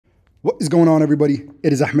What is going on, everybody?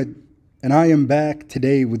 It is Ahmed, and I am back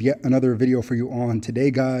today with yet another video for you on. Today,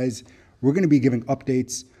 guys, we're going to be giving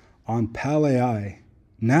updates on PAAL AI.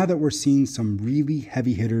 Now that we're seeing some really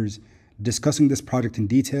heavy hitters discussing this project in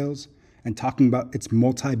details and talking about its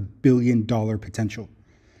multi-billion-dollar potential.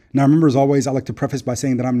 Now, remember, as always, I like to preface by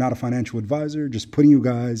saying that I'm not a financial advisor, just putting you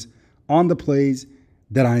guys on the plays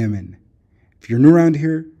that I am in. If you're new around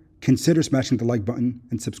here, consider smashing the like button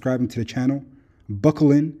and subscribing to the channel.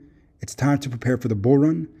 Buckle in. It's time to prepare for the bull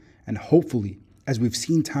run, and hopefully, as we've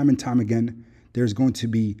seen time and time again, there's going to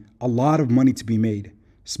be a lot of money to be made.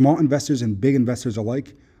 Small investors and big investors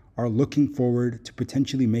alike are looking forward to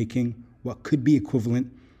potentially making what could be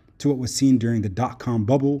equivalent to what was seen during the dot-com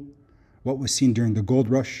bubble, what was seen during the gold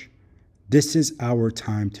rush. This is our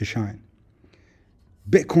time to shine.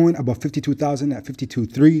 Bitcoin above 52,000 at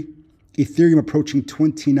 52.3, Ethereum approaching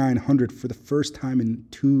 2,900 for the first time in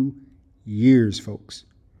 2 years, folks.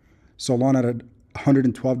 Solana at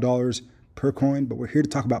 $112 per coin, but we're here to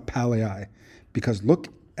talk about PAAL AI because look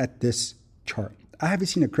at this chart. I haven't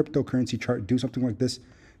seen a cryptocurrency chart do something like this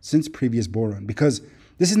since previous bull run, because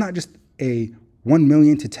this is not just a $1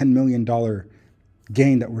 million to $10 million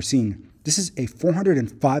gain that we're seeing. This is a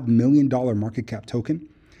 $405 million market cap token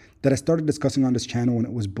that I started discussing on this channel when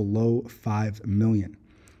it was below 5 million.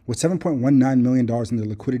 With $7.19 million in the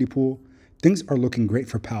liquidity pool, things are looking great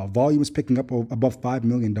for PAAL. Volume is picking up above $5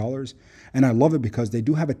 million, and I love it because they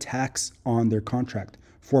do have a tax on their contract,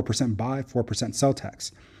 4% buy, 4% sell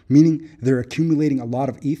tax, meaning they're accumulating a lot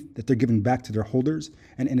of ETH that they're giving back to their holders,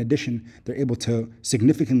 and in addition, they're able to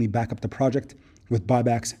significantly back up the project with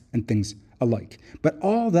buybacks and things alike. But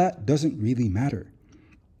all that doesn't really matter.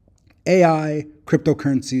 AI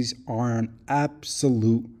cryptocurrencies are on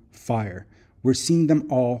absolute fire. We're seeing them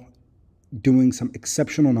all doing some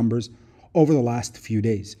exceptional numbers over the last few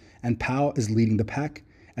days, and PAAL is leading the pack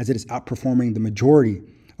as it is outperforming the majority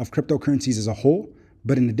of cryptocurrencies as a whole,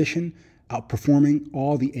 but in addition, outperforming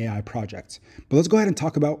all the AI projects. But let's go ahead and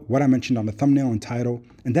talk about what I mentioned on the thumbnail and title,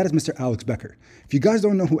 and that is Mr. Alex Becker. If you guys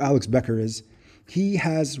don't know who Alex Becker is, he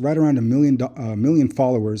has right around a million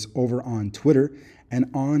followers over on Twitter, and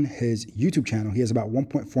on his YouTube channel, he has about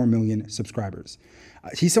 1.4 million subscribers.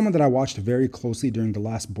 He's someone that I watched very closely during the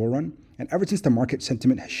last bull run, and ever since the market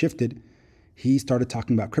sentiment has shifted, he started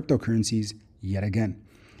talking about cryptocurrencies yet again.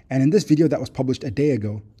 And in this video that was published a day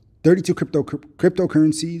ago, 32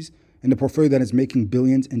 cryptocurrencies in the portfolio that is making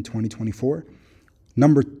billions in 2024.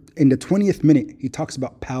 In the 20th minute, he talks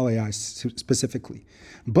about PAAL AI specifically.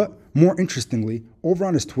 But more interestingly, over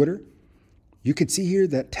on his Twitter, you could see here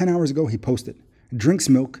that 10 hours ago he posted, drinks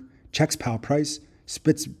milk, checks PAAL price,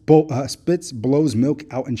 spits, blows milk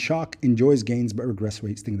out in shock, enjoys gains, but regrets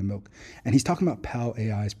wasting the milk. And he's talking about PAAL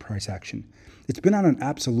AI's price action. It's been on an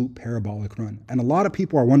absolute parabolic run. And a lot of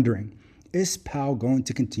people are wondering, is PAAL going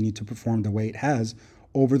to continue to perform the way it has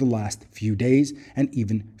over the last few days and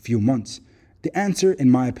even few months? The answer, in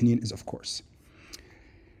my opinion, is of course.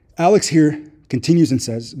 Alex here continues and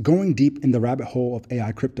says, going deep in the rabbit hole of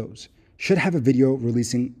AI cryptos, should have a video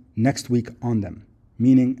releasing next week on them,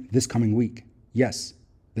 meaning this coming week. Yes,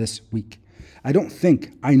 this week. I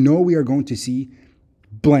know we are going to see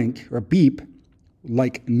blank or beep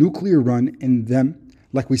like nuclear run in them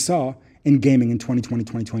like we saw in gaming in 2020,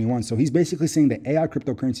 2021. So he's basically saying that AI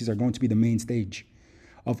cryptocurrencies are going to be the main stage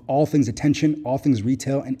of all things attention, all things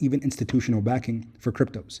retail, and even institutional backing for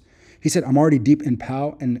cryptos. He said, I'm already deep in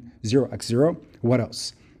PAAL and 0x0. What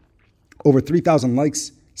else? Over 3,000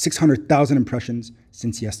 likes, 600,000 impressions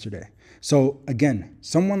since yesterday. So again,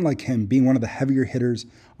 someone like him being one of the heavier hitters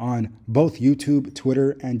on both YouTube,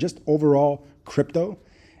 Twitter, and just overall crypto,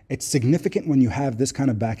 it's significant when you have this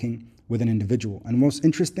kind of backing with an individual. And most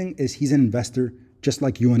interesting is he's an investor just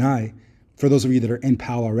like you and I, for those of you that are in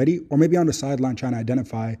PAAL already, or maybe on the sideline trying to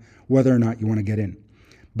identify whether or not you want to get in.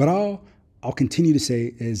 But all I'll continue to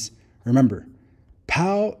say is, remember,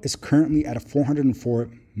 PAAL is currently at a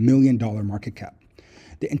 $404 million market cap.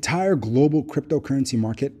 The entire global cryptocurrency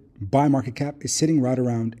market by market cap is sitting right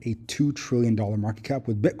around a $2 trillion market cap,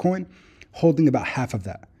 with Bitcoin holding about half of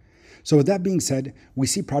that. So with that being said, we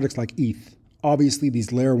see projects like ETH, obviously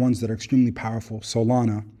these layer ones that are extremely powerful,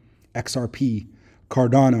 Solana, XRP,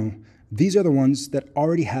 Cardano. These are the ones that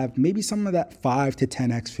already have maybe some of that 5 to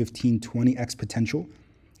 10x, 15, 20x potential.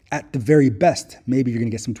 At the very best, maybe you're going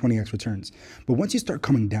to get some 20x returns. But once you start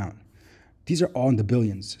coming down, these are all in the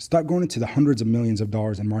billions. Start going into the hundreds of millions of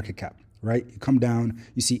dollars in market cap, right? You come down,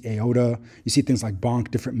 you see AOTA, you see things like Bonk,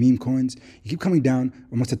 different meme coins. You keep coming down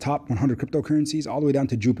amongst the top 100 cryptocurrencies all the way down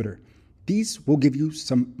to Jupiter. These will give you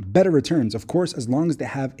some better returns, of course, as long as they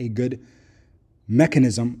have a good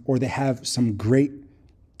mechanism or they have some great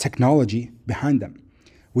technology behind them.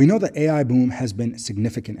 We know the AI boom has been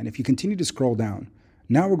significant. And if you continue to scroll down,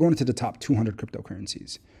 now we're going to the top 200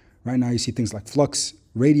 cryptocurrencies. Right now you see things like Flux,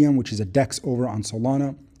 Radium, which is a DEX over on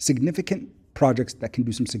Solana, significant projects that can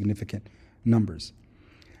do some significant numbers.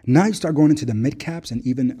 Now you start going into the mid caps and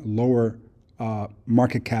even lower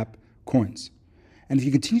market cap coins. And if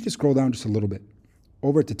you continue to scroll down just a little bit,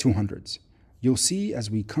 over to 200s, you'll see as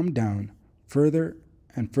we come down further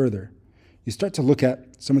and further, you start to look at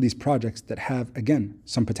some of these projects that have, again,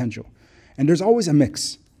 some potential. And there's always a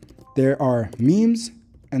mix. There are memes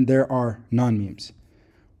and there are non-memes.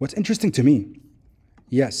 What's interesting to me,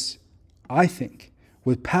 yes, I think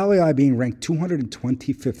with PAAL AI being ranked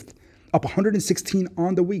 225th, up 116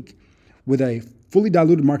 on the week, with a fully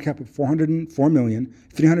diluted market cap of 404 million,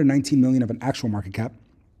 319 million of an actual market cap,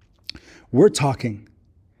 we're talking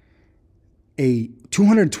a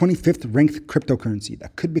 225th ranked cryptocurrency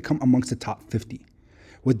that could become amongst the top 50.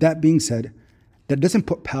 With that being said, that doesn't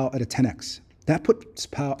put PAAL at a 10x. That puts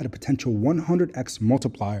PAAL at a potential 100x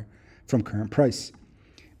multiplier from current price,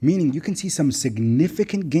 meaning you can see some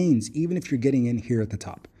significant gains even if you're getting in here at the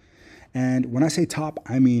top. And when I say top,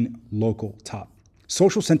 I mean local top.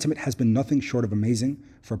 Social sentiment has been nothing short of amazing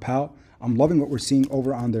for PAAL. I'm loving what we're seeing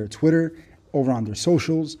over on their Twitter, over on their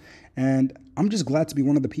socials, and I'm just glad to be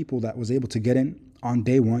one of the people that was able to get in on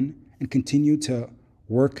day one and continue to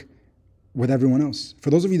work with everyone else. For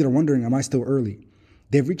those of you that are wondering, am I still early?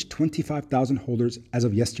 They've reached 25,000 holders as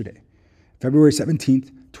of yesterday. February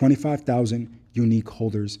 17th, 25,000 unique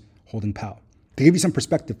holders holding PAAL. To give you some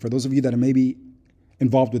perspective, for those of you that are maybe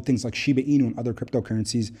involved with things like Shiba Inu and other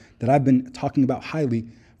cryptocurrencies that I've been talking about highly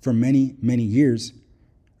for many, many years,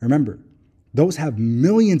 remember, those have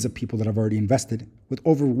millions of people that have already invested, with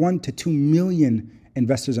over 1 to 2 million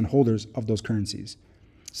investors and holders of those currencies.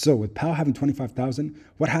 So with PAAL having 25,000,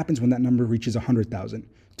 what happens when that number reaches 100,000,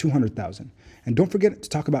 200,000? And don't forget to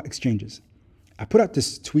talk about exchanges. I put out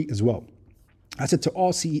this tweet as well. I said to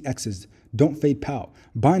all CEXs, don't fade PAAL.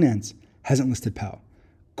 Binance hasn't listed PAAL.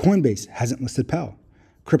 Coinbase hasn't listed PAAL.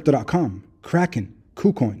 Crypto.com, Kraken,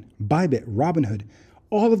 KuCoin, Bybit, Robinhood,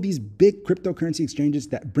 all of these big cryptocurrency exchanges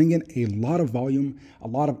that bring in a lot of volume, a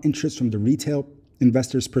lot of interest from the retail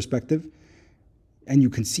investors' perspective. And you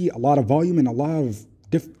can see a lot of volume and a lot of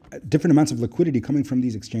different amounts of liquidity coming from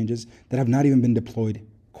these exchanges that have not even been deployed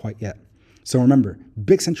quite yet. So remember,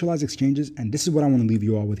 big centralized exchanges, and this is what I want to leave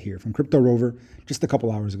you all with here from Crypto Rover just a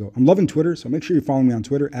couple hours ago. I'm loving Twitter, so make sure you follow me on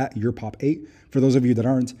Twitter at YourPop8. For those of you that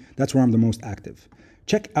aren't, that's where I'm the most active.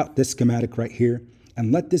 Check out this schematic right here,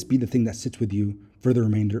 and let this be the thing that sits with you for the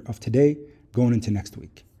remainder of today, going into next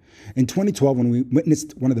week. In 2012, when we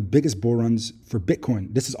witnessed one of the biggest bull runs for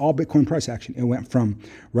Bitcoin, this is all Bitcoin price action. It went from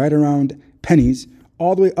right around pennies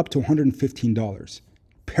all the way up to $115.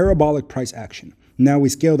 Parabolic price action. Now we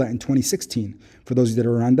scale that in 2016. For those of you that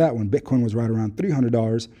are around that one, Bitcoin was right around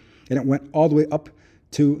 $300, and it went all the way up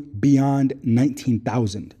to beyond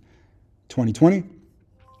 19,000. 2020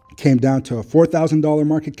 came down to a $4,000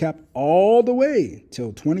 market cap all the way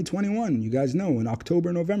till 2021. You guys know in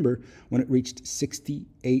October, November, when it reached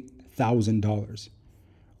 $68,000.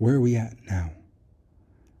 Where are we at now?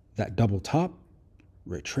 That double top,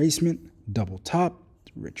 retracement, double top,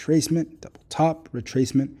 retracement, double top,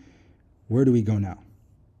 retracement. Where do we go now?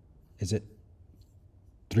 Is it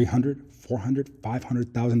 $300,000, $400,000,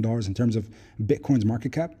 $500,000 in terms of Bitcoin's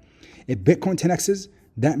market cap? If Bitcoin 10x's,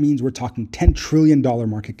 that means we're talking $10 trillion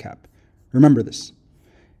market cap. Remember this.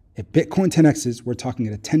 If Bitcoin 10x's, we're talking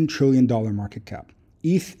at a $10 trillion market cap.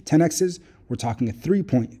 ETH 10x's, we're talking a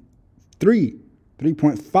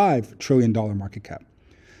 $3.5 trillion market cap.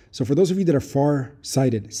 So for those of you that are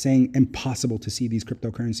far-sighted, saying impossible to see these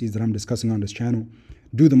cryptocurrencies that I'm discussing on this channel,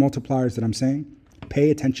 do the multipliers that I'm saying,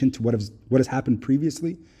 pay attention to what has happened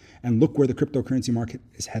previously, and look where the cryptocurrency market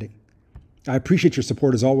is heading. I appreciate your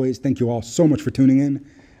support as always. Thank you all so much for tuning in.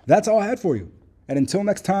 That's all I had for you. And until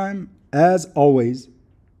next time, as always,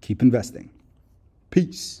 keep investing.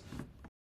 Peace.